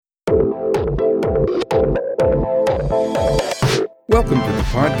Welcome to the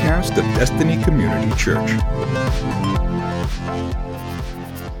podcast of Destiny Community Church.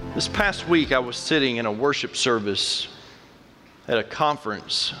 This past week, I was sitting in a worship service at a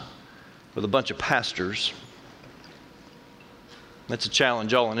conference with a bunch of pastors. That's a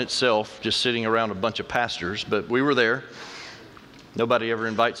challenge all in itself, just sitting around a bunch of pastors, but we were there. Nobody ever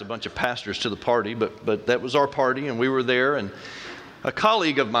invites a bunch of pastors to the party, but that was our party, and we were there, and a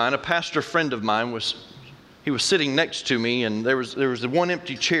colleague of mine, a pastor friend of mine, was sitting next to me, and there was the one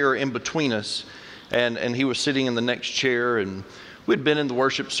empty chair in between us, and he was sitting in the next chair, and we'd been in the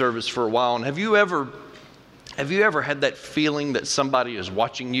worship service for a while. And have you ever had that feeling that somebody is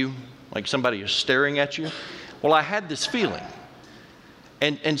watching you, like somebody is staring at you? Well, I had this feeling,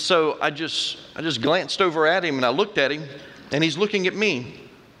 and so I just glanced over at him, and I looked at him, and he's looking at me.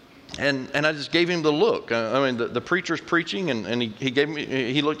 And I just gave him the look. The preacher's preaching, and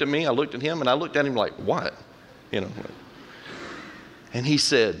he looked at me, I looked at him, and I looked at him like, what? And he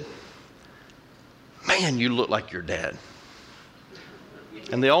said, "Man, you look like your dad."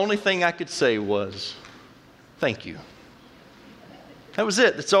 And the only thing I could say was, "Thank you." That was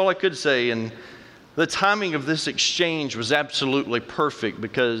it. That's all I could say. And the timing of this exchange was absolutely perfect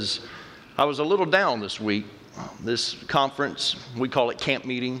because I was a little down this week. This conference, we call it camp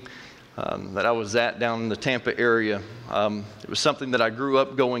meeting, that I was at down in the Tampa area. It was something that I grew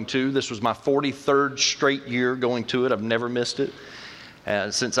up going to. This was my 43rd straight year going to it. I've never missed it.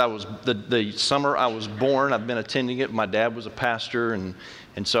 Since I was the summer I was born, I've been attending it. My dad was a pastor, and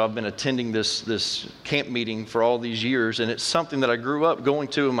so I've been attending this camp meeting for all these years. And it's something that I grew up going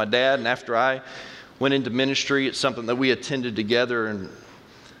to with my dad. And after I went into ministry, it's something that we attended together. And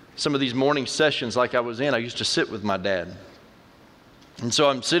some of these morning sessions like I was in, I used to sit with my dad. And so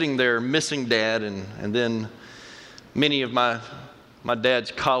I'm sitting there missing Dad, and then many of my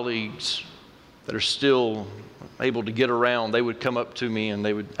dad's colleagues that are still able to get around, they would come up to me and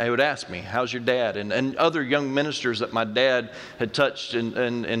they would ask me, "How's your dad?" And other young ministers that my dad had touched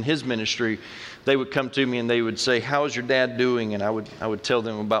in his ministry, they would come to me and they would say, "How's your dad doing?" And I would tell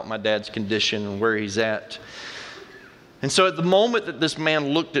them about my dad's condition and where he's at. And so at the moment that this man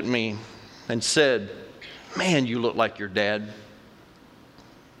looked at me and said, "Man, you look like your dad,"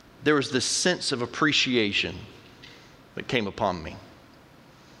 there was this sense of appreciation that came upon me.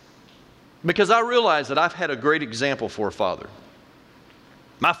 Because I realized that I've had a great example for a father.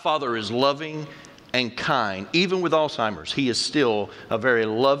 My father is loving and kind. Even with Alzheimer's, he is still a very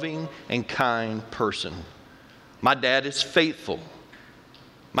loving and kind person. My dad is faithful.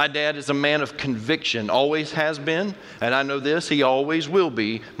 My dad is a man of conviction, always has been, and I know this, he always will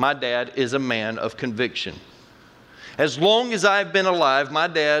be. My dad is a man of conviction. As long as I've been alive, my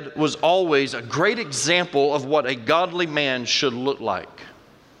dad was always a great example of what a godly man should look like.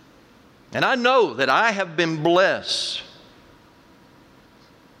 And I know that I have been blessed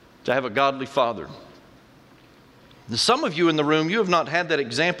to have a godly father. And some of you in the room, you have not had that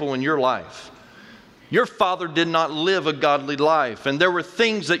example in your life. Your father did not live a godly life, and there were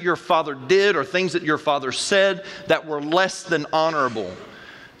things that your father did or things that your father said that were less than honorable.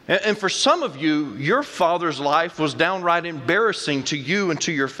 And for some of you, your father's life was downright embarrassing to you and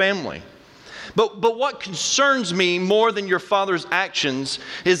to your family. But what concerns me more than your father's actions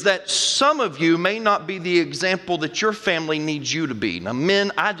is that some of you may not be the example that your family needs you to be. Now,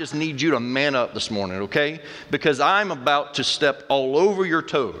 men, I just need you to man up this morning, okay? Because I'm about to step all over your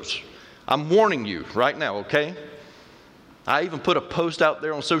toes. I'm warning you right now, okay? I even put a post out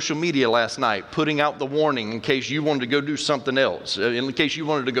there on social media last night, putting out the warning in case you wanted to go do something else, in case you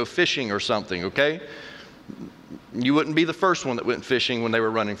wanted to go fishing or something, okay? You wouldn't be the first one that went fishing when they were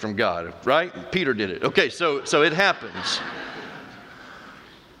running from God, right? Peter did it. Okay, so it happens.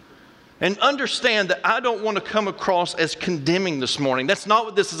 And understand that I don't want to come across as condemning this morning. That's not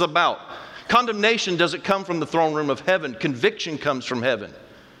what this is about. Condemnation doesn't come from the throne room of heaven. Conviction comes from heaven.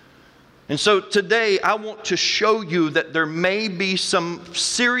 And so today, I want to show you that there may be some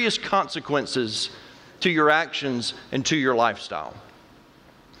serious consequences to your actions and to your lifestyle.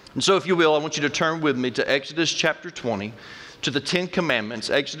 And so if you will, I want you to turn with me to Exodus chapter 20, to the 10 Commandments.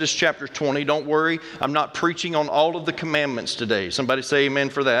 Exodus chapter 20. Don't worry, I'm not preaching on all of the commandments today. Somebody say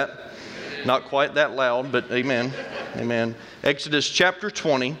amen for that. Amen. Not quite that loud, but amen. Amen. Exodus chapter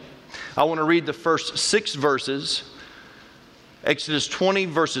 20. I want to read the first 6 verses. Exodus 20,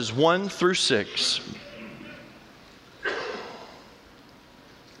 verses 1 through 6.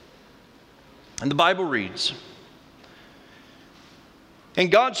 And the Bible reads,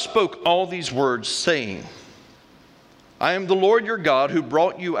 "And God spoke all these words, saying, I am the Lord your God who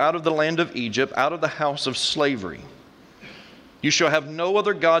brought you out of the land of Egypt, out of the house of slavery. You shall have no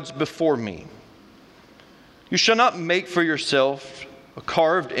other gods before me. You shall not make for yourself a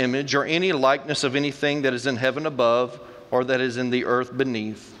carved image or any likeness of anything that is in heaven above, or that is in the earth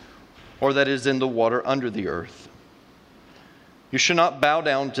beneath, or that is in the water under the earth. You shall not bow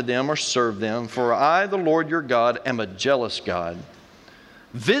down to them or serve them, for I, the Lord your God, am a jealous God,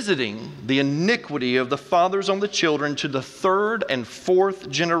 visiting the iniquity of the fathers on the children to the third and fourth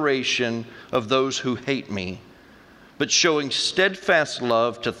generation of those who hate me, but showing steadfast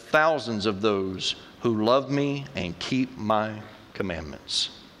love to thousands of those who love me and keep my commandments.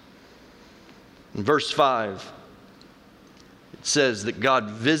 In verse 5, it says that God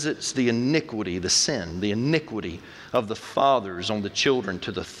visits the iniquity, the sin, the iniquity of the fathers on the children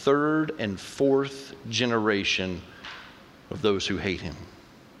to the third and fourth generation of those who hate him.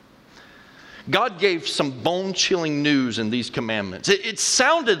 God gave some bone-chilling news in these commandments. It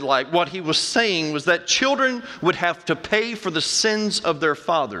sounded like what he was saying was that children would have to pay for the sins of their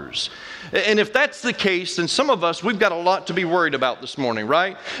fathers. And if that's the case, then some of us, we've got a lot to be worried about this morning,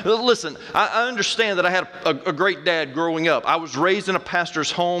 right? Listen, I understand that I had a great dad growing up. I was raised in a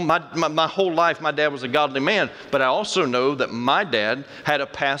pastor's home. My whole life, my dad was a godly man. But I also know that my dad had a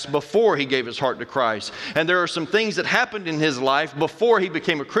past before he gave his heart to Christ. And there are some things that happened in his life before he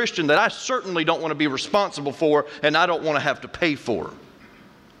became a Christian that I certainly don't want to be responsible for, and I don't want to have to pay for.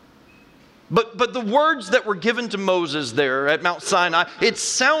 But the words that were given to Moses there at Mount Sinai, it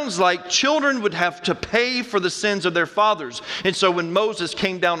sounds like children would have to pay for the sins of their fathers. And so when Moses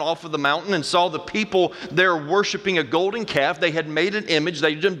came down off of the mountain and saw the people there worshiping a golden calf, they had made an image.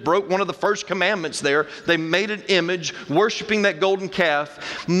 They just broke one of the first commandments there. They made an image worshiping that golden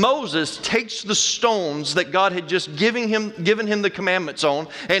calf. Moses takes the stones that God had just given him the commandments on,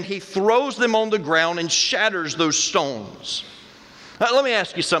 and he throws them on the ground and shatters those stones. Let me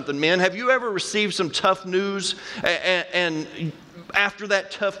ask you something, men. Have you ever received some tough news and after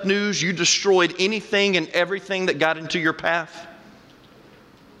that tough news you destroyed anything and everything that got into your path?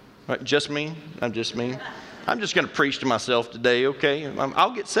 Right, just me? I'm just me. I'm just going to preach to myself today, okay?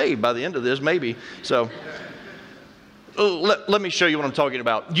 I'll get saved by the end of this, maybe. So let me show you what I'm talking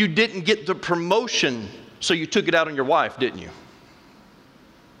about. You didn't get the promotion, so you took it out on your wife, didn't you?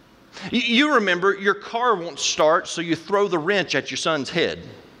 You remember your car won't start, so you throw the wrench at your son's head.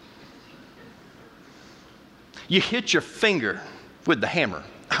 You hit your finger with the hammer.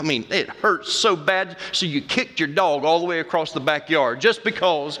 I mean, it hurts so bad, so you kicked your dog all the way across the backyard just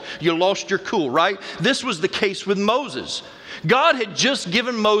because you lost your cool, right? This was the case with Moses. God had just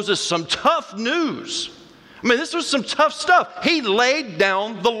given Moses some tough news. I mean, this was some tough stuff. He laid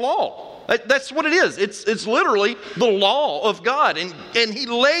down the law. That's what it is. It's literally the law of God. And he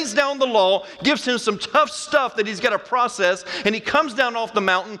lays down the law, gives him some tough stuff that he's got to process, and he comes down off the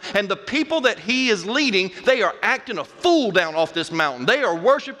mountain, and the people that he is leading, they are acting a fool down off this mountain. They are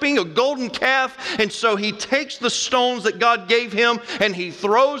worshiping a golden calf, and so he takes the stones that God gave him, and he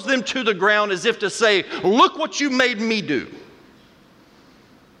throws them to the ground as if to say, look what you made me do.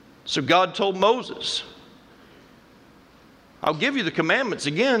 So God told Moses, I'll give you the commandments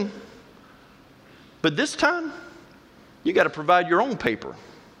again, but this time, you got to provide your own paper.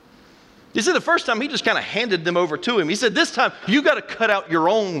 You see, the first time he just kind of handed them over to him. He said, this time, you got to cut out your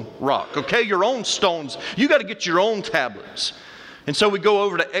own rock, okay? Your own stones. You got to get your own tablets. And so we go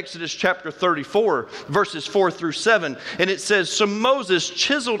over to Exodus chapter 34, verses 4 through 7. And it says, so Moses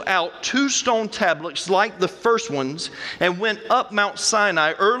chiseled out 2 stone tablets like the first ones and went up Mount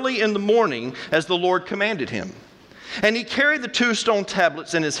Sinai early in the morning as the Lord commanded him. And he carried the 2 stone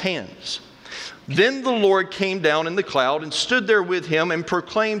tablets in his hands. Then the Lord came down in the cloud and stood there with him and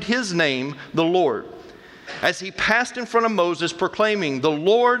proclaimed his name, the Lord. As he passed in front of Moses, proclaiming, the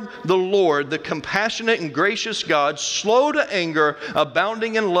Lord, the compassionate and gracious God, slow to anger,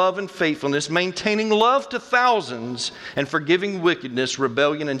 abounding in love and faithfulness, maintaining love to thousands, and forgiving wickedness,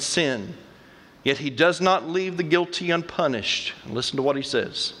 rebellion, and sin. Yet he does not leave the guilty unpunished. Listen to what he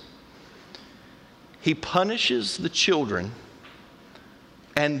says. He punishes the children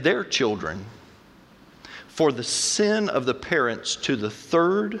and their children for the sin of the parents to the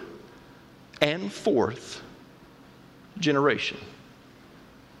 3rd and 4th generation.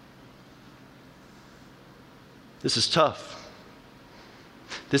 This is tough.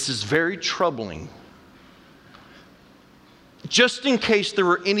 This is very troubling. Just in case there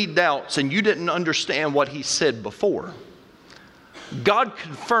were any doubts and you didn't understand what he said before, God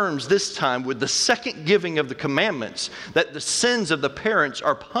confirms this time with the second giving of the commandments that the sins of the parents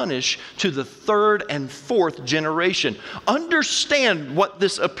are punished to the 3rd and 4th generation. Understand what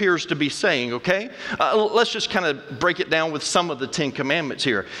this appears to be saying, okay? Let's just kind of break it down with some of the 10 commandments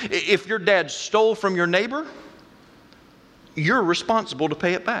here. If your dad stole from your neighbor, you're responsible to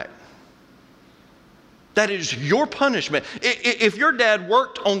pay it back. That is your punishment. If your dad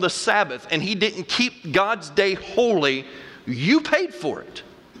worked on the Sabbath and he didn't keep God's day holy, you paid for it.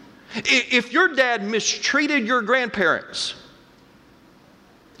 If your dad mistreated your grandparents,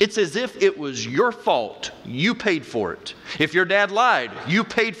 it's as if it was your fault. You paid for it. If your dad lied, you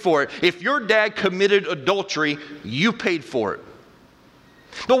paid for it. If your dad committed adultery, you paid for it.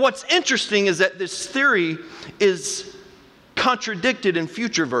 But what's interesting is that this theory is contradicted in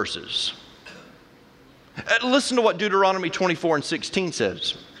future verses. Listen to what Deuteronomy 24:16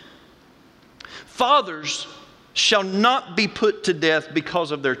 says. Fathers shall not be put to death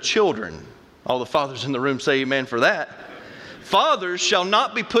because of their children. All the fathers in the room say amen for that. Fathers shall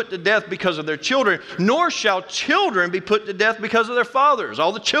not be put to death because of their children, nor shall children be put to death because of their fathers.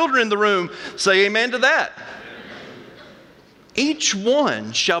 All the children in the room say amen to that. Each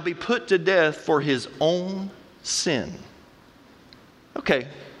one shall be put to death for his own sin. Okay.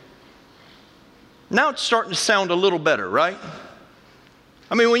 Now it's starting to sound a little better, right?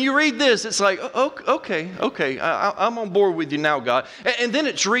 I mean, when you read this, it's like, okay, I'm on board with you now, God. And then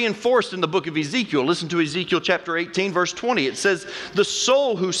it's reinforced in the book of Ezekiel. Listen to Ezekiel chapter 18, verse 20. It says, the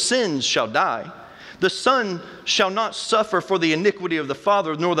soul who sins shall die. The son shall not suffer for the iniquity of the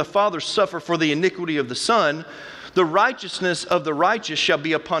father, nor the father suffer for the iniquity of the son. The righteousness of the righteous shall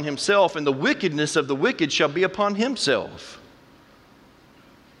be upon himself, and the wickedness of the wicked shall be upon himself.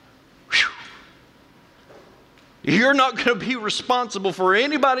 You're not going to be responsible for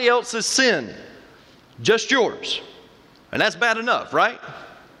anybody else's sin, just yours. And that's bad enough, right?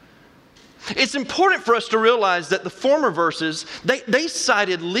 It's important for us to realize that the former verses, they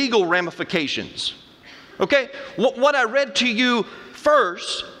cited legal ramifications. Okay? What I read to you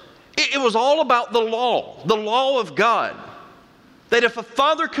first, it was all about the law of God. That if a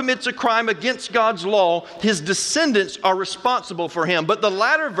father commits a crime against God's law, his descendants are responsible for him. But the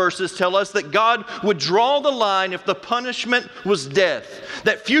latter verses tell us that God would draw the line if the punishment was death.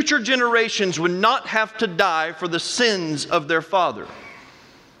 That future generations would not have to die for the sins of their father.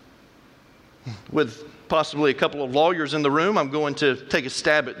 With possibly a couple of lawyers in the room, I'm going to take a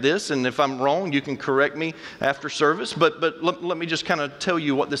stab at this. And if I'm wrong, you can correct me after service. But let me just kind of tell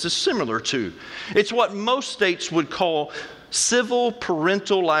you what this is similar to. It's what most states would call civil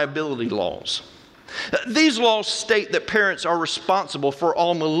parental liability laws. These laws state that parents are responsible for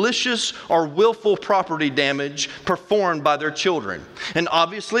all malicious or willful property damage performed by their children. And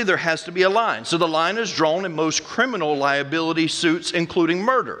obviously there has to be a line. So the line is drawn in most criminal liability suits, including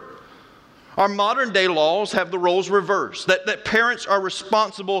murder. Our modern day laws have the roles reversed, that parents are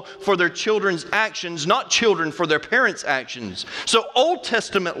responsible for their children's actions, not children for their parents' actions. So Old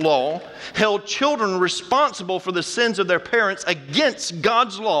Testament law held children responsible for the sins of their parents against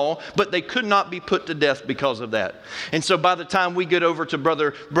God's law, but they could not be put to death because of that. And so by the time we get over to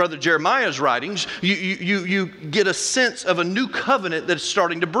Brother Jeremiah's writings, you get a sense of a new covenant that's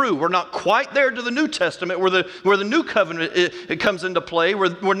starting to brew. We're not quite there to the New Testament where the new covenant it comes into play,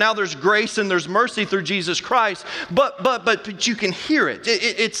 where now there's grace and there's mercy through Jesus Christ, but you can hear it.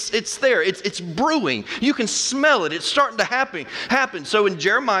 It's there. It's brewing. You can smell it. It's starting to happen. So in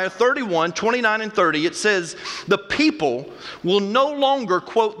Jeremiah 31, 29 and 30, it says, the people will no longer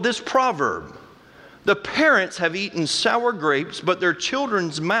quote this proverb. The parents have eaten sour grapes, but their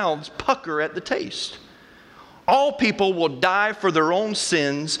children's mouths pucker at the taste. All people will die for their own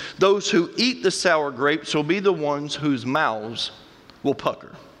sins. Those who eat the sour grapes will be the ones whose mouths will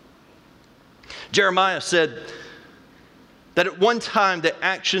pucker. Jeremiah said that at one time the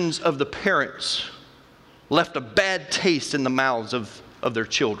actions of the parents left a bad taste in the mouths of their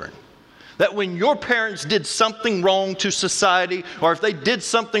children. That when your parents did something wrong to society, or if they did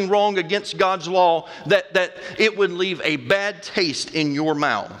something wrong against God's law, that it would leave a bad taste in your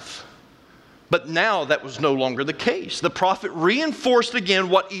mouth. But now that was no longer the case. The prophet reinforced again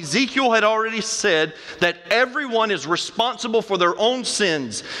what Ezekiel had already said, that everyone is responsible for their own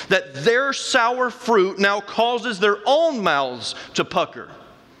sins, that their sour fruit now causes their own mouths to pucker.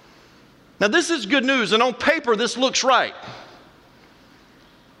 Now this is good news, and on paper this looks right.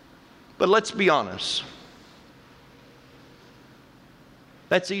 But let's be honest.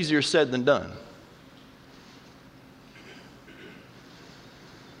 That's easier said than done.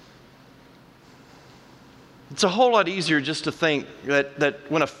 It's a whole lot easier just to think that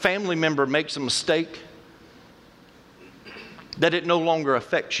when a family member makes a mistake, that it no longer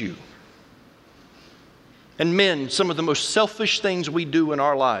affects you. And men, some of the most selfish things we do in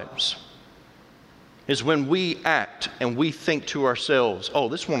our lives is when we act and we think to ourselves, oh,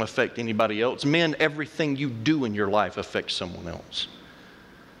 this won't affect anybody else. Men, everything you do in your life affects someone else.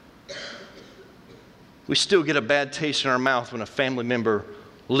 We still get a bad taste in our mouth when a family member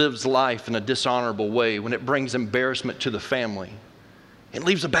lives life in a dishonorable way, when it brings embarrassment to the family, it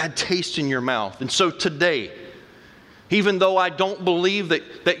leaves a bad taste in your mouth. And so today, even though I don't believe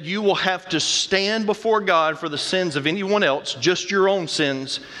that you will have to stand before God for the sins of anyone else, just your own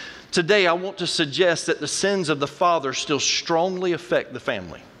sins, today I want to suggest that the sins of the father still strongly affect the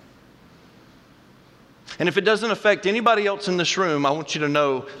family. And if it doesn't affect anybody else in this room, I want you to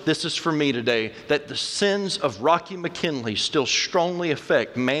know, this is for me today, that the sins of Rocky McKinley still strongly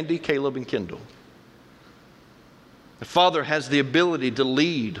affect Mandy, Caleb, and Kendall. The father has the ability to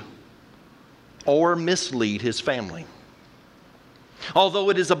lead or mislead his family. Although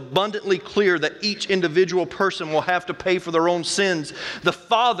it is abundantly clear that each individual person will have to pay for their own sins, the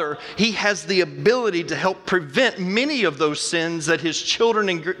father, he has the ability to help prevent many of those sins that his children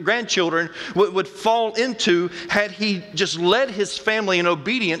and grandchildren would fall into had he just led his family in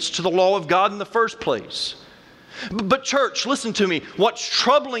obedience to the law of God in the first place. But church, listen to me. What's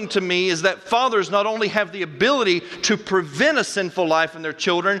troubling to me is that fathers not only have the ability to prevent a sinful life in their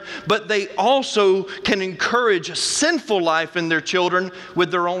children, but they also can encourage a sinful life in their children with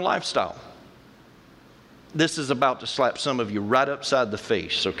their own lifestyle. This is about to slap some of you right upside the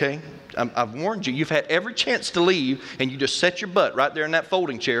face, okay? I've warned you. You've had every chance to leave, and you just set your butt right there in that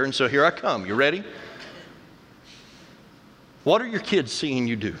folding chair, and so here I come. You ready? What are your kids seeing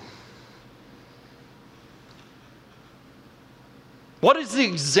you do? What is the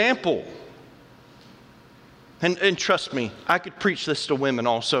example? And trust me, I could preach this to women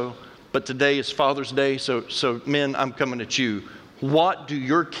also, but today is Father's Day, so men, I'm coming at you. What do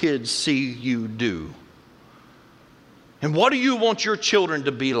your kids see you do? And what do you want your children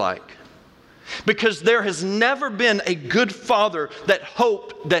to be like? Because there has never been a good father that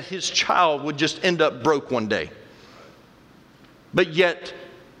hoped that his child would just end up broke one day. But yet,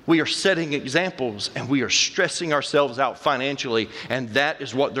 we are setting examples and we are stressing ourselves out financially, and that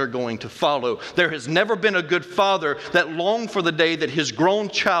is what they're going to follow. There has never been a good father that longed for the day that his grown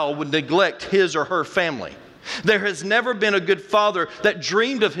child would neglect his or her family. There has never been a good father that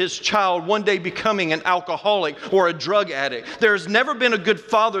dreamed of his child one day becoming an alcoholic or a drug addict. There has never been a good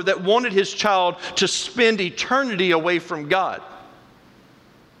father that wanted his child to spend eternity away from God.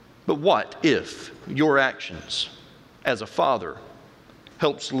 But what if your actions as a father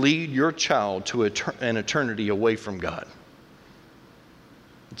helps lead your child to an eternity away from God?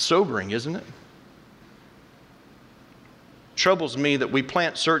 It's sobering, isn't it? It troubles me that we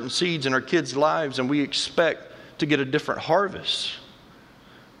plant certain seeds in our kids' lives and we expect to get a different harvest.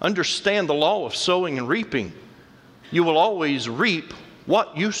 Understand the law of sowing and reaping. You will always reap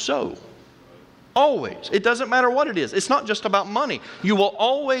what you sow. Always. It doesn't matter what it is. It's not just about money. You will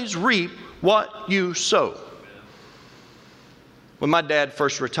always reap what you sow. When my dad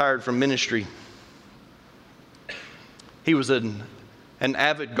first retired from ministry, he was an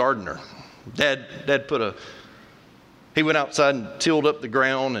avid gardener. Dad he went outside and tilled up the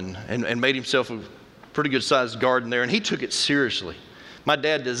ground and made himself a pretty good sized garden there, and he took it seriously. My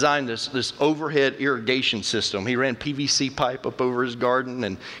dad designed this overhead irrigation system. He ran PVC pipe up over his garden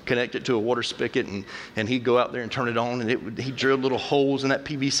and connected it to a water spigot, and he'd go out there and turn it on, and he drilled little holes in that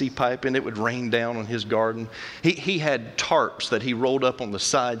PVC pipe, and it would rain down on his garden. He had tarps that he rolled up on the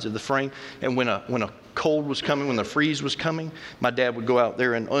sides of the frame, and when a cold was coming, when the freeze was coming, my dad would go out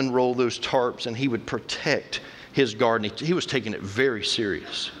there and unroll those tarps, and he would protect his garden. He was taking it very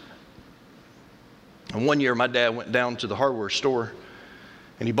serious. And one year, my dad went down to the hardware store,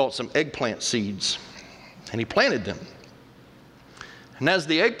 and he bought some eggplant seeds, and he planted them. And as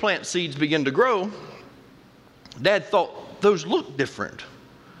the eggplant seeds began to grow, Dad thought those looked different.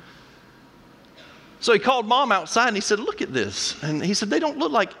 So he called Mom outside, and he said, "Look at this." And he said, "They don't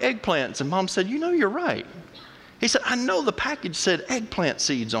look like eggplants." And Mom said, "You know, you're right." He said, "I know the package said eggplant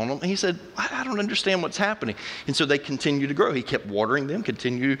seeds on them." And he said, I don't understand what's happening." And so they continued to grow. He kept watering them,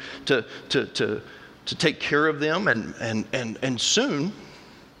 continued to take care of them, and soon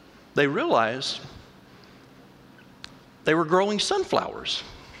they realized they were growing sunflowers.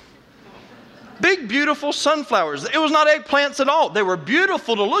 Big, beautiful sunflowers. It was not eggplants at all. They were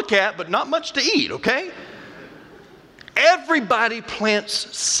beautiful to look at, but not much to eat, okay? Everybody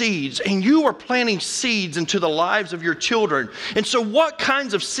plants seeds, and you are planting seeds into the lives of your children. And so what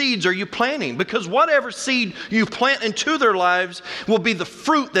kinds of seeds are you planting? Because whatever seed you plant into their lives will be the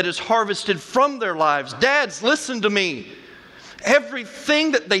fruit that is harvested from their lives. Dads, listen to me.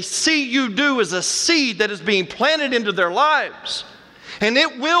 Everything that they see you do is a seed that is being planted into their lives. And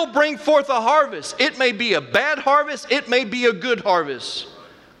it will bring forth a harvest. It may be a bad harvest. It may be a good harvest.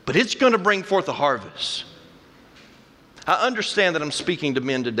 But it's going to bring forth a harvest. I understand that I'm speaking to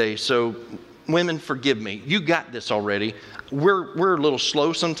men today, so women, forgive me. You got this already. We're a little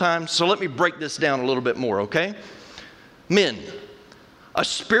slow sometimes, so let me break this down a little bit more, okay? Men, a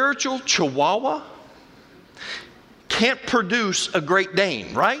spiritual chihuahua can't produce a Great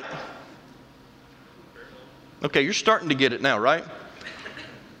Dane, right? Okay, you're starting to get it now, right?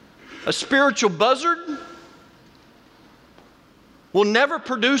 A spiritual buzzard will never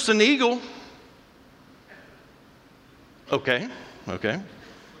produce an eagle. Okay.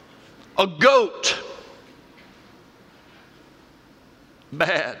 A goat.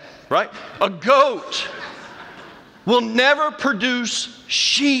 Bad, right? A goat will never produce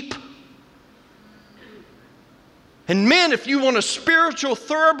sheep. And men, if you want a spiritual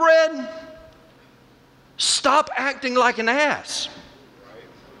thoroughbred, stop acting like an ass.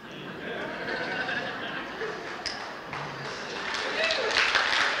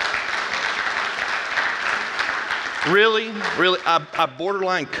 Really? I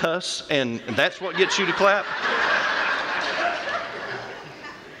borderline cuss, and that's what gets you to clap?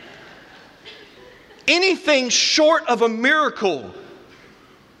 Anything short of a miracle,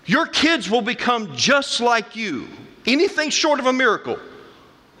 your kids will become just like you. Anything short of a miracle,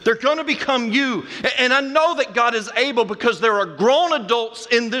 they're going to become you. And I know that God is able, because there are grown adults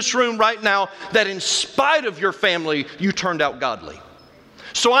in this room right now that in spite of your family, you turned out godly.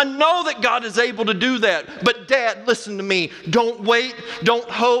 So I know that God is able to do that. But Dad, listen to me. Don't wait. Don't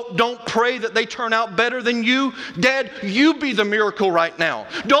hope. Don't pray that they turn out better than you. Dad, you be the miracle right now.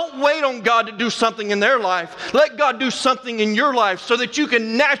 Don't wait on God to do something in their life. Let God do something in your life so that you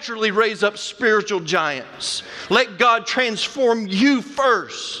can naturally raise up spiritual giants. Let God transform you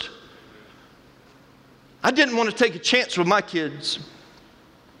first. I didn't want to take a chance with my kids.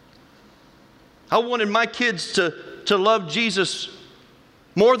 I wanted my kids to love Jesus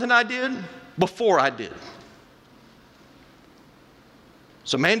more than I did before I did.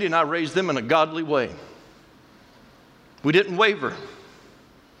 So Mandy and I raised them in a godly way. We didn't waver.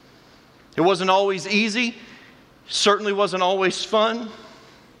 It wasn't always easy. Certainly wasn't always fun.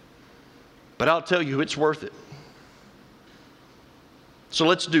 But I'll tell you, it's worth it. So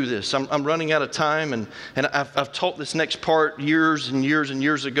let's do this. I'm running out of time, and I've taught this next part years and years and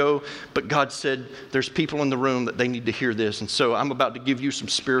years ago, but God said there's people in the room that they need to hear this, and so I'm about to give you some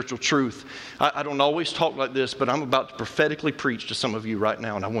spiritual truth. I don't always talk like this, but I'm about to prophetically preach to some of you right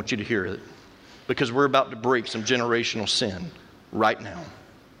now, and I want you to hear it, because we're about to break some generational sin right now.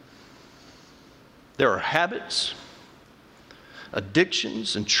 There are habits,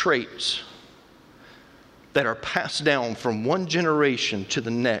 addictions, and traits that are passed down from one generation to the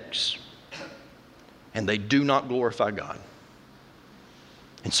next, and they do not glorify God.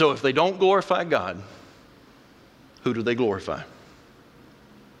 And so if they don't glorify God, who do they glorify?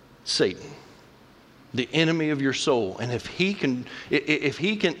 Satan, the enemy of your soul. And if he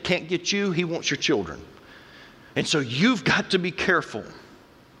can't get you, he wants your children. And so you've got to be careful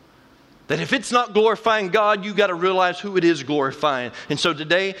that if it's not glorifying God, you've got to realize who it is glorifying. And so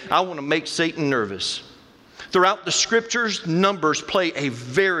today, I want to make Satan nervous. Throughout the scriptures, numbers play a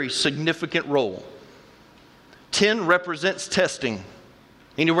very significant role. 10 represents testing.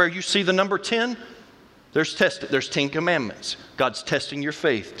 Anywhere you see the number 10, there's testing. There's 10 commandments. God's testing your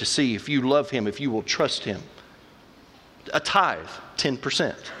faith to see if you love Him, if you will trust Him. A tithe,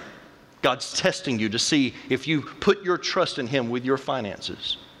 10%. God's testing you to see if you put your trust in Him with your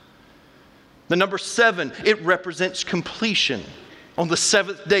finances. The number 7, it represents completion. On the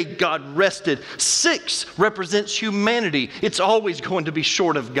seventh day, God rested. 6 represents humanity. It's always going to be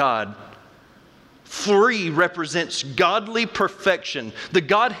short of God. 3 represents godly perfection. The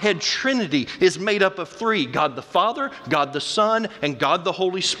Godhead Trinity is made up of 3. God the Father, God the Son, and God the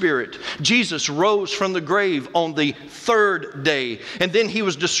Holy Spirit. Jesus rose from the grave on the 3rd day. And then He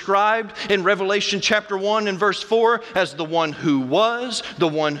was described in Revelation chapter 1 and verse 4 as the one who was, the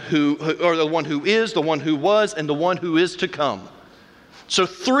one who is, the one who was, and the one who is to come. So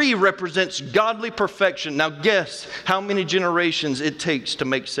 3 represents godly perfection. Now guess how many generations it takes to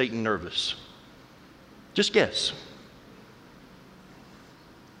make Satan nervous. Just guess.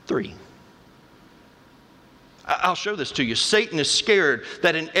 3. I'll show this to you. Satan is scared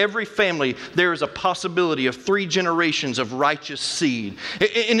that in every family there is a possibility of 3 generations of righteous seed.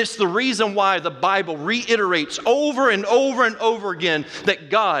 And it's the reason why the Bible reiterates over and over and over again that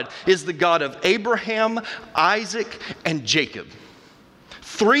God is the God of Abraham, Isaac, and Jacob.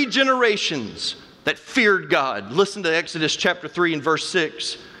 3 generations that feared God. Listen to Exodus chapter 3 and verse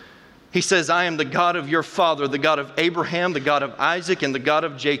 6. He says, I am the God of your father, the God of Abraham, the God of Isaac, and the God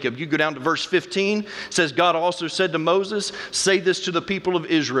of Jacob. You go down to verse 15. It says, God also said to Moses, say this to the people of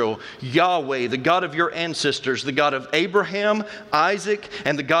Israel, Yahweh, the God of your ancestors, the God of Abraham, Isaac,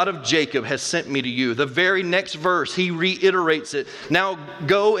 and the God of Jacob has sent me to you. The very next verse, he reiterates it. Now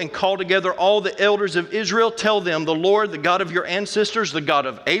go and call together all the elders of Israel. Tell them, the Lord, the God of your ancestors, the God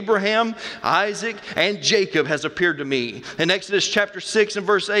of Abraham, Isaac, and Jacob has appeared to me. In Exodus chapter 6 and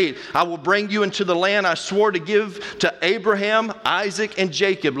verse 8, I will bring you into the land I swore to give to Abraham, Isaac, and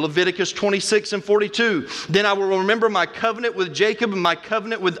Jacob. Leviticus 26 and 42. Then I will remember my covenant with Jacob and my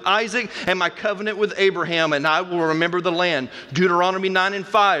covenant with Isaac and my covenant with Abraham, and I will remember the land. Deuteronomy 9 and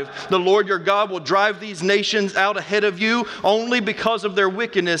 5. The Lord your God will drive these nations out ahead of you only because of their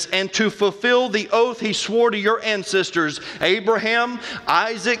wickedness, and to fulfill the oath he swore to your ancestors, Abraham,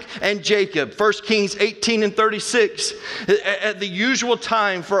 Isaac, and Jacob. 1 Kings 18 and 36. At the usual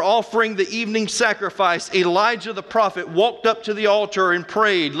time for offering the evening sacrifice, Elijah the prophet walked up to the altar and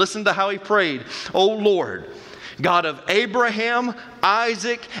prayed. Listen to how he prayed. O Lord, God of Abraham,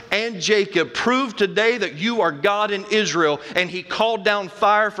 Isaac, and Jacob, prove today that you are God in Israel. And he called down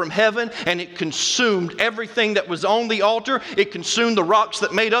fire from heaven, and it consumed everything that was on the altar. It consumed the rocks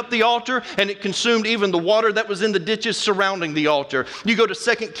that made up the altar, and it consumed even the water that was in the ditches surrounding the altar. You go to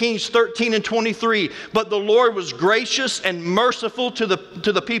 2 Kings 13 and 23. But the Lord was gracious and merciful to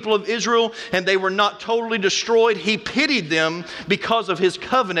the people of Israel, and they were not totally destroyed. He pitied them because of his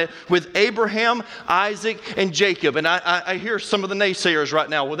covenant with Abraham, Isaac, and Jacob. And I hear some of the naysayers right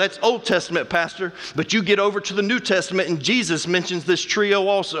now. Well, that's Old Testament, Pastor. But you get over to the New Testament, and Jesus mentions this trio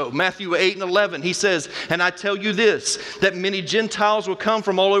also. Matthew 8 and 11, he says, and I tell you this, that many Gentiles will come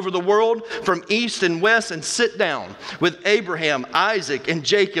from all over the world, from east and west, and sit down with Abraham, Isaac, and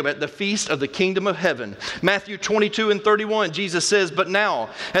Jacob at the feast of the kingdom of heaven. Matthew 22 and 31, Jesus says, but now,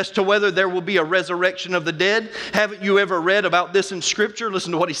 as to whether there will be a resurrection of the dead, haven't you ever read about this in Scripture?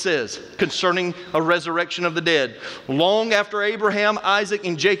 Listen to what he says concerning a resurrection of the dead. Long after Abraham, Isaac,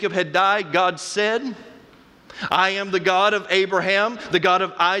 and Jacob had died, God said, I am the God of Abraham, the God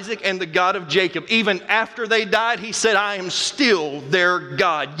of Isaac, and the God of Jacob. Even after they died, he said, I am still their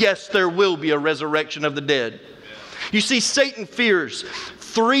God. Yes, there will be a resurrection of the dead. You see, Satan fears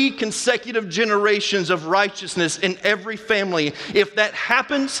 3 consecutive generations of righteousness in every family. If that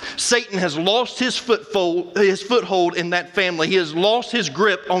happens, Satan has lost his foothold in that family. He has lost his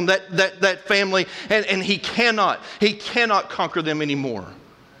grip on that family, and he cannot conquer them anymore.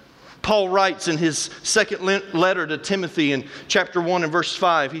 Paul writes in his second letter to Timothy in chapter 1 and verse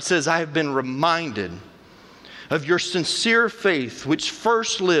 5, he says, I have been reminded of your sincere faith, which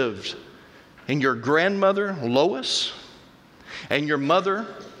first lived in your grandmother Lois and your mother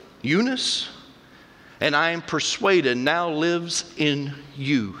Eunice, and I am persuaded now lives in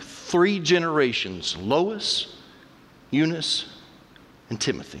you. 3 generations, Lois, Eunice, and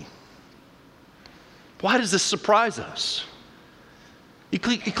Timothy. Why does this surprise us?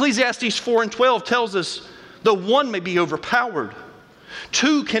 Ecclesiastes 4 and 12 tells us, though one may be overpowered,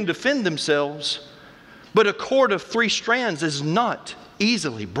 2 can defend themselves, but a cord of 3 strands is not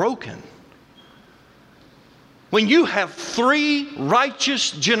easily broken. When you have 3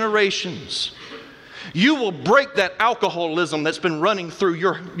 righteous generations, you will break that alcoholism that's been running through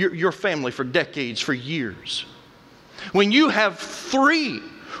your family for decades, for years. When you have 3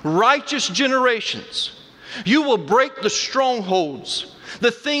 righteous generations, you will break the strongholds,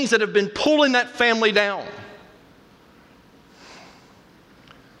 the things that have been pulling that family down.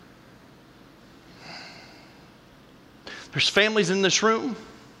 There's families in this room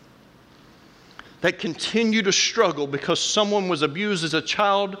that continue to struggle because someone was abused as a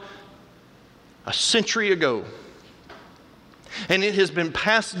child a century ago. And it has been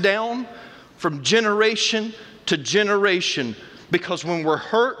passed down from generation to generation because when we're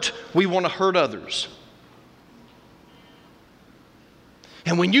hurt, we want to hurt others.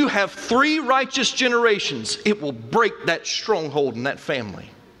 And when you have 3 righteous generations, it will break that stronghold in that family.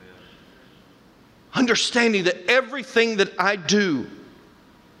 Understanding that everything that I do,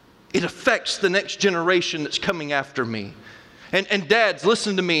 it affects the next generation that's coming after me. And dads,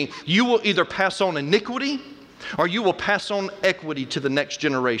 listen to me. You will either pass on iniquity or you will pass on equity to the next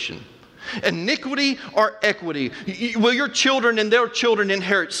generation. Iniquity or equity. Will your children and their children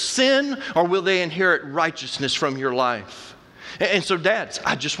inherit sin, or will they inherit righteousness from your life? And so dads,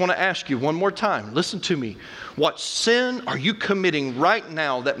 I just want to ask you one more time. Listen to me. What sin are you committing right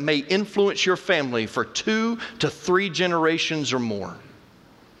now that may influence your family for 2 to 3 generations or more?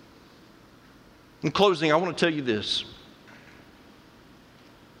 In closing, I want to tell you this.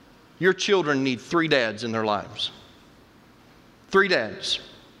 Your children need 3 dads in their lives. 3 dads.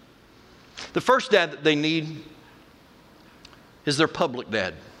 The first dad that they need is their public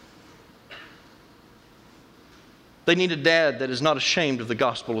dad. They need a dad that is not ashamed of the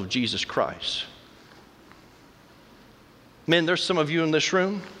gospel of Jesus Christ. Men, there's some of you in this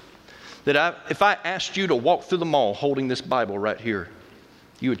room that if I asked you to walk through the mall holding this Bible right here,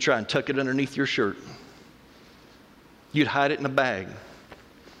 you would try and tuck it underneath your shirt. You'd hide it in a bag,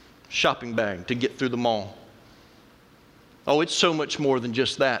 shopping bag, to get through the mall. Oh, it's so much more than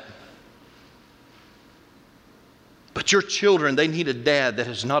just that. But your children, they need a dad that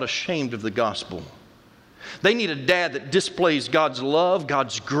is not ashamed of the gospel. They need a dad that displays God's love,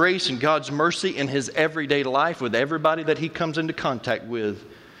 God's grace, and God's mercy in his everyday life with everybody that he comes into contact with.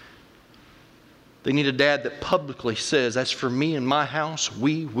 They need a dad that publicly says, as for me and my house,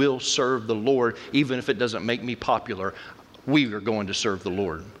 we will serve the Lord, even if it doesn't make me popular. We are going to serve the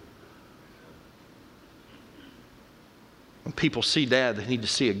Lord. When people see dad, they need to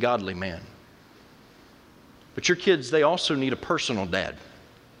see a godly man. But your kids, they also need a personal dad.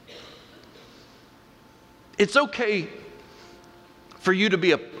 It's okay for you to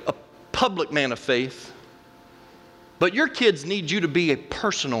be a public man of faith, but your kids need you to be a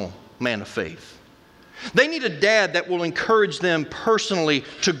personal man of faith. They need a dad that will encourage them personally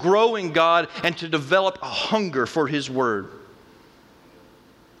to grow in God and to develop a hunger for his word.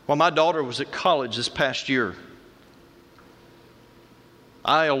 While my daughter was at college this past year,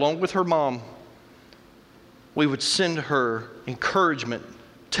 I, along with her mom, we would send her encouragement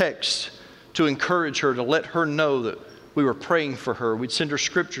texts to encourage her, to let her know that we were praying for her. We'd send her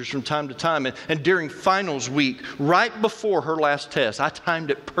scriptures from time to time. And during finals week, right before her last test, I timed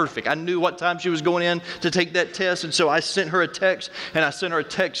it perfect. I knew what time she was going in to take that test. And so I sent her a text, and I sent her a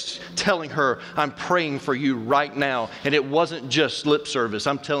text telling her, I'm praying for you right now. And it wasn't just lip service.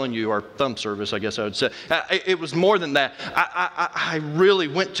 I'm telling you, or thumb service, I guess I would say. It was more than that. I really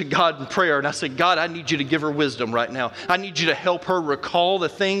went to God in prayer, and I said, God, I need you to give her wisdom right now. I need you to help her recall the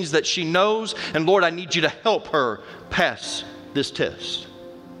things that she knows. And Lord, I need you to help her pass this test.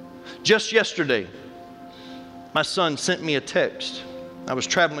 Just yesterday, my son sent me a text. I was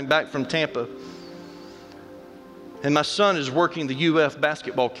traveling back from Tampa, and my son is working the UF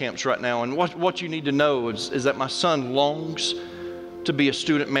basketball camps right now. And what you need to know is that my son longs to be a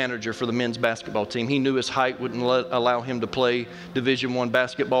student manager for the men's basketball team. He knew his height wouldn't allow him to play Division I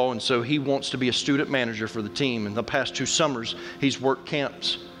basketball, and so he wants to be a student manager for the team. In the past 2 summers, he's worked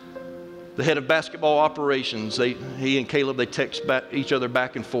camps. The head of basketball operations, he and Caleb, they text each other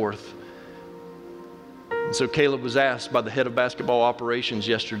back and forth. And so Caleb was asked by the head of basketball operations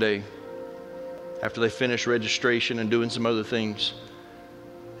yesterday, after they finished registration and doing some other things.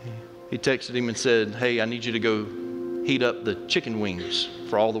 He texted him and said, hey, I need you to go heat up the chicken wings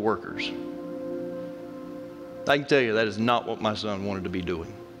for all the workers. I can tell you that is not what my son wanted to be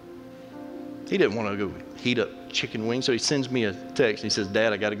doing. He didn't want to go heat up chicken wings, so he sends me a text. He says,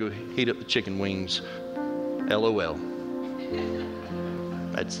 Dad, I got to go heat up the chicken wings. LOL.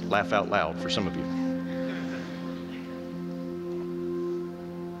 That's laugh out loud for some of you.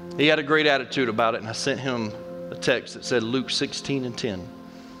 He had a great attitude about it, and I sent him a text that said Luke 16:10.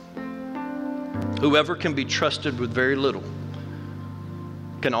 Whoever can be trusted with very little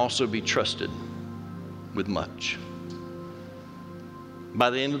can also be trusted with much. By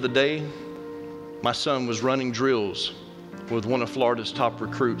the end of the day, my son was running drills with one of Florida's top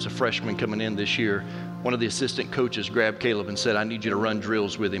recruits, a freshman coming in this year. One of the assistant coaches grabbed Caleb and said, I need you to run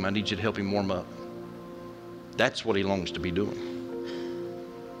drills with him. I need you to help him warm up. That's what he longs to be doing.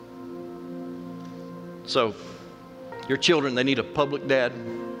 So, your children, they need a public dad.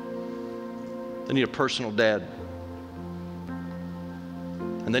 They need a personal dad.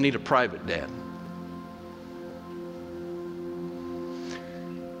 And they need a private dad.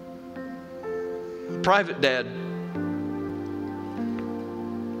 Private dad,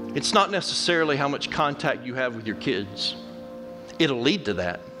 it's not necessarily how much contact you have with your kids. It'll lead to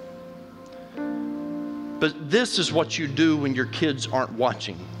that. But this is what you do when your kids aren't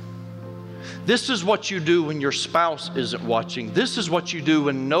watching. This is what you do when your spouse isn't watching. This is what you do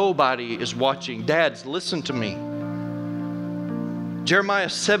when nobody is watching. Dads, listen to me. Jeremiah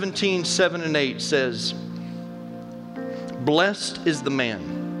 17:7-8 says, blessed is the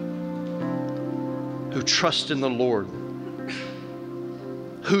man who trusts in the Lord,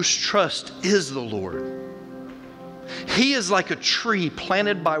 whose trust is the Lord. He is like a tree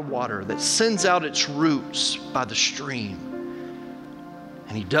planted by water that sends out its roots by the stream.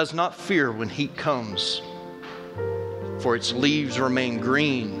 And he does not fear when heat comes, for its leaves remain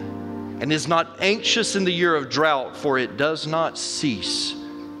green, and is not anxious in the year of drought, for it does not cease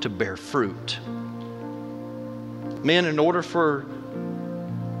to bear fruit. Men, in order for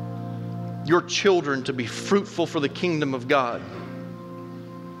your children to be fruitful for the kingdom of God,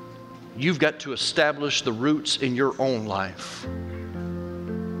 you've got to establish the roots in your own life.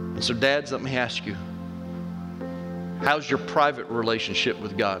 And so, dads, let me ask you, how's your private relationship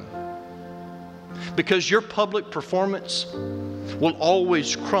with God? Because your public performance will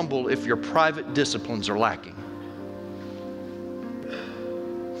always crumble if your private disciplines are lacking.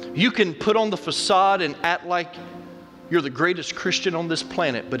 You can put on the facade and act like you're the greatest Christian on this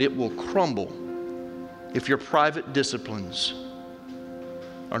planet, but it will crumble if your private disciplines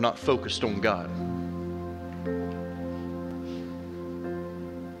are not focused on God.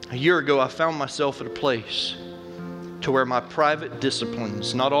 A year ago, I found myself at a place to where my private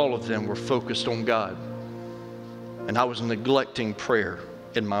disciplines, not all of them, were focused on God. And I was neglecting prayer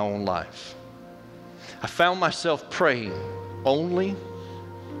in my own life. I found myself praying only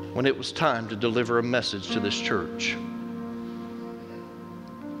when it was time to deliver a message to this church.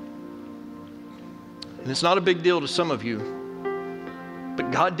 And it's not a big deal to some of you, but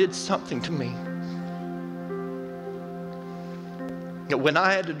God did something to me. When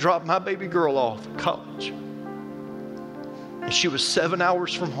I had to drop my baby girl off at college, and she was 7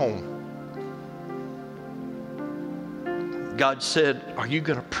 hours from home, God said, are you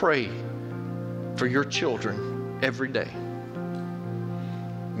going to pray for your children every day?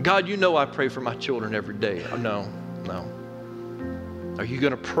 God, you know I pray for my children every day. Oh, no. Are you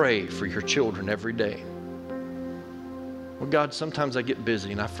going to pray for your children every day? Well, God, sometimes I get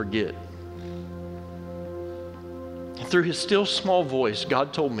busy and I forget. And through his still small voice,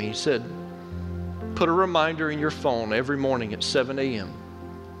 God told me, he said, put a reminder in your phone every morning at 7 a.m.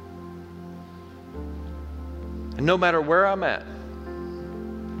 And no matter where I'm at,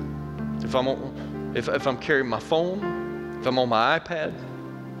 if I'm carrying my phone, if I'm on my iPad,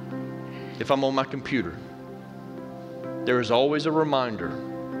 if I'm on my computer, there is always a reminder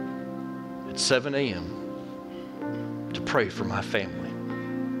at 7 a.m. to pray for my family.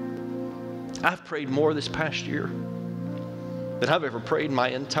 I've prayed more this past year than I've ever prayed in my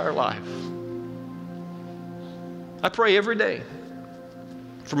entire life. I pray every day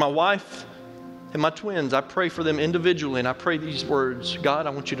for my wife and my twins. I pray for them individually, and I pray these words: God,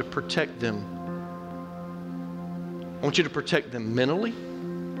 I want you to protect them. I want you to protect them mentally.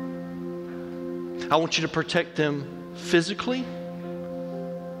 I want you to protect them physically.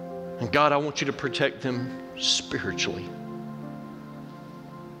 And God, I want you to protect them spiritually.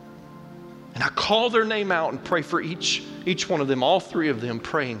 And I call their name out and pray for each one of them, all three of them,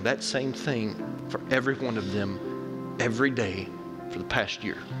 praying that same thing for every one of them every day for the past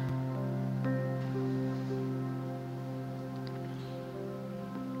year.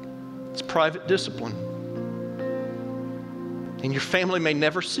 It's private discipline. And your family may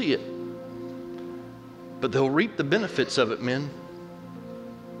never see it, but they'll reap the benefits of it, men.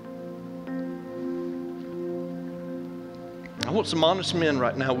 I want some honest men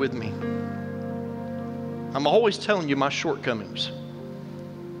right now with me. I'm always telling you my shortcomings.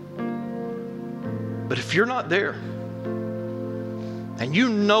 But if you're not there, and you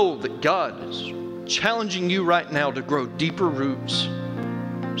know that God is challenging you right now to grow deeper roots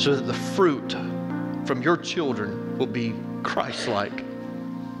so that the fruit from your children will be Christ-like.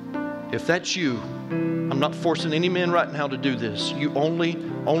 If that's you, I'm not forcing any men right now to do this. You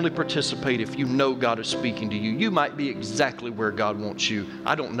only participate if you know God is speaking to you. You might be exactly where God wants you.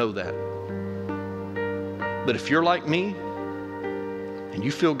 I don't know that. But if you're like me and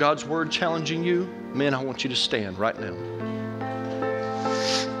you feel God's word challenging you, men, I want you to stand right now.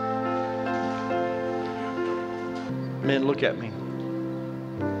 Men, look at me.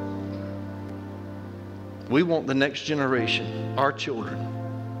 We want the next generation, our children.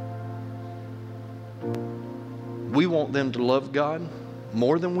 We want them to love God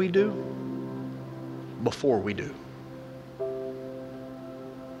more than we do before we do.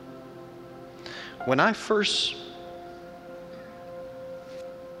 When I first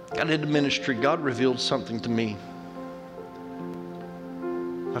got into ministry, God revealed something to me.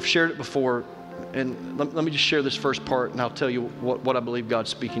 I've shared it before, and let me just share this first part, and I'll tell you what I believe God's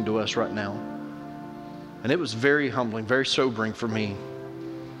speaking to us right now. And it was very humbling, very sobering for me.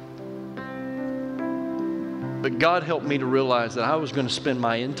 But God helped me to realize that I was going to spend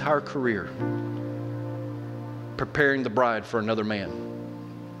my entire career preparing the bride for another man.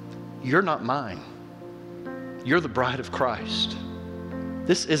 You're not mine. You're the bride of Christ.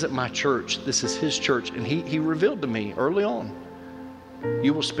 This isn't my church. This is His church. And He revealed to me early on,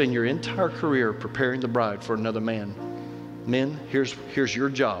 you will spend your entire career preparing the bride for another man. Men, here's your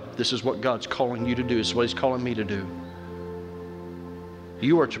job. This is what God's calling you to do. This is what He's calling me to do.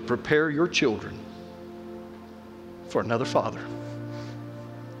 You are to prepare your children for another father.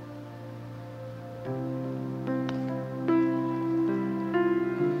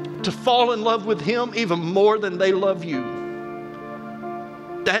 to fall in love with Him even more than they love you.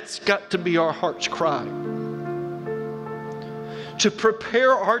 That's got to be our heart's cry. To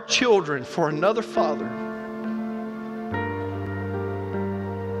prepare our children for another father.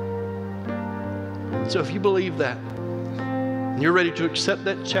 So if you believe that, and you're ready to accept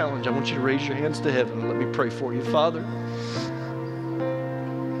that challenge, I want you to raise your hands to heaven and let me pray for you. Father,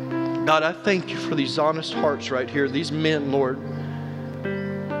 God, I thank you for these honest hearts right here, these men, Lord.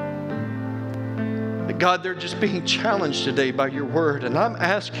 God, they're just being challenged today by your word, and I'm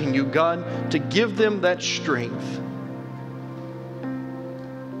asking you, God, to give them that strength.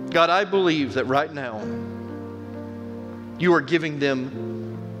 God, I believe that right now you are giving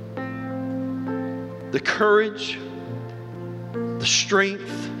them the courage, the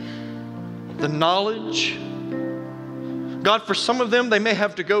strength, the knowledge. God, for some of them, they may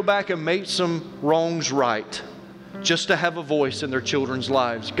have to go back and make some wrongs right just to have a voice in their children's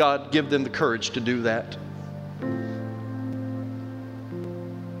lives. God, give them the courage to do that.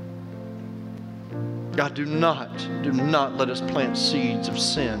 God, do not let us plant seeds of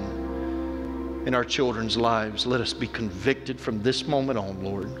sin in our children's lives. Let us be convicted from this moment on,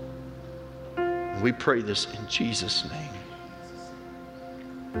 Lord. We pray this in Jesus' name.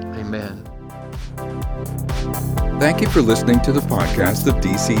 Amen. Thank you for listening to the podcast of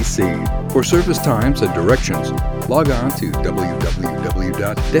DCC. For service times and directions, log on to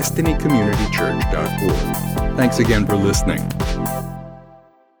www.destinycommunitychurch.org. Thanks again for listening.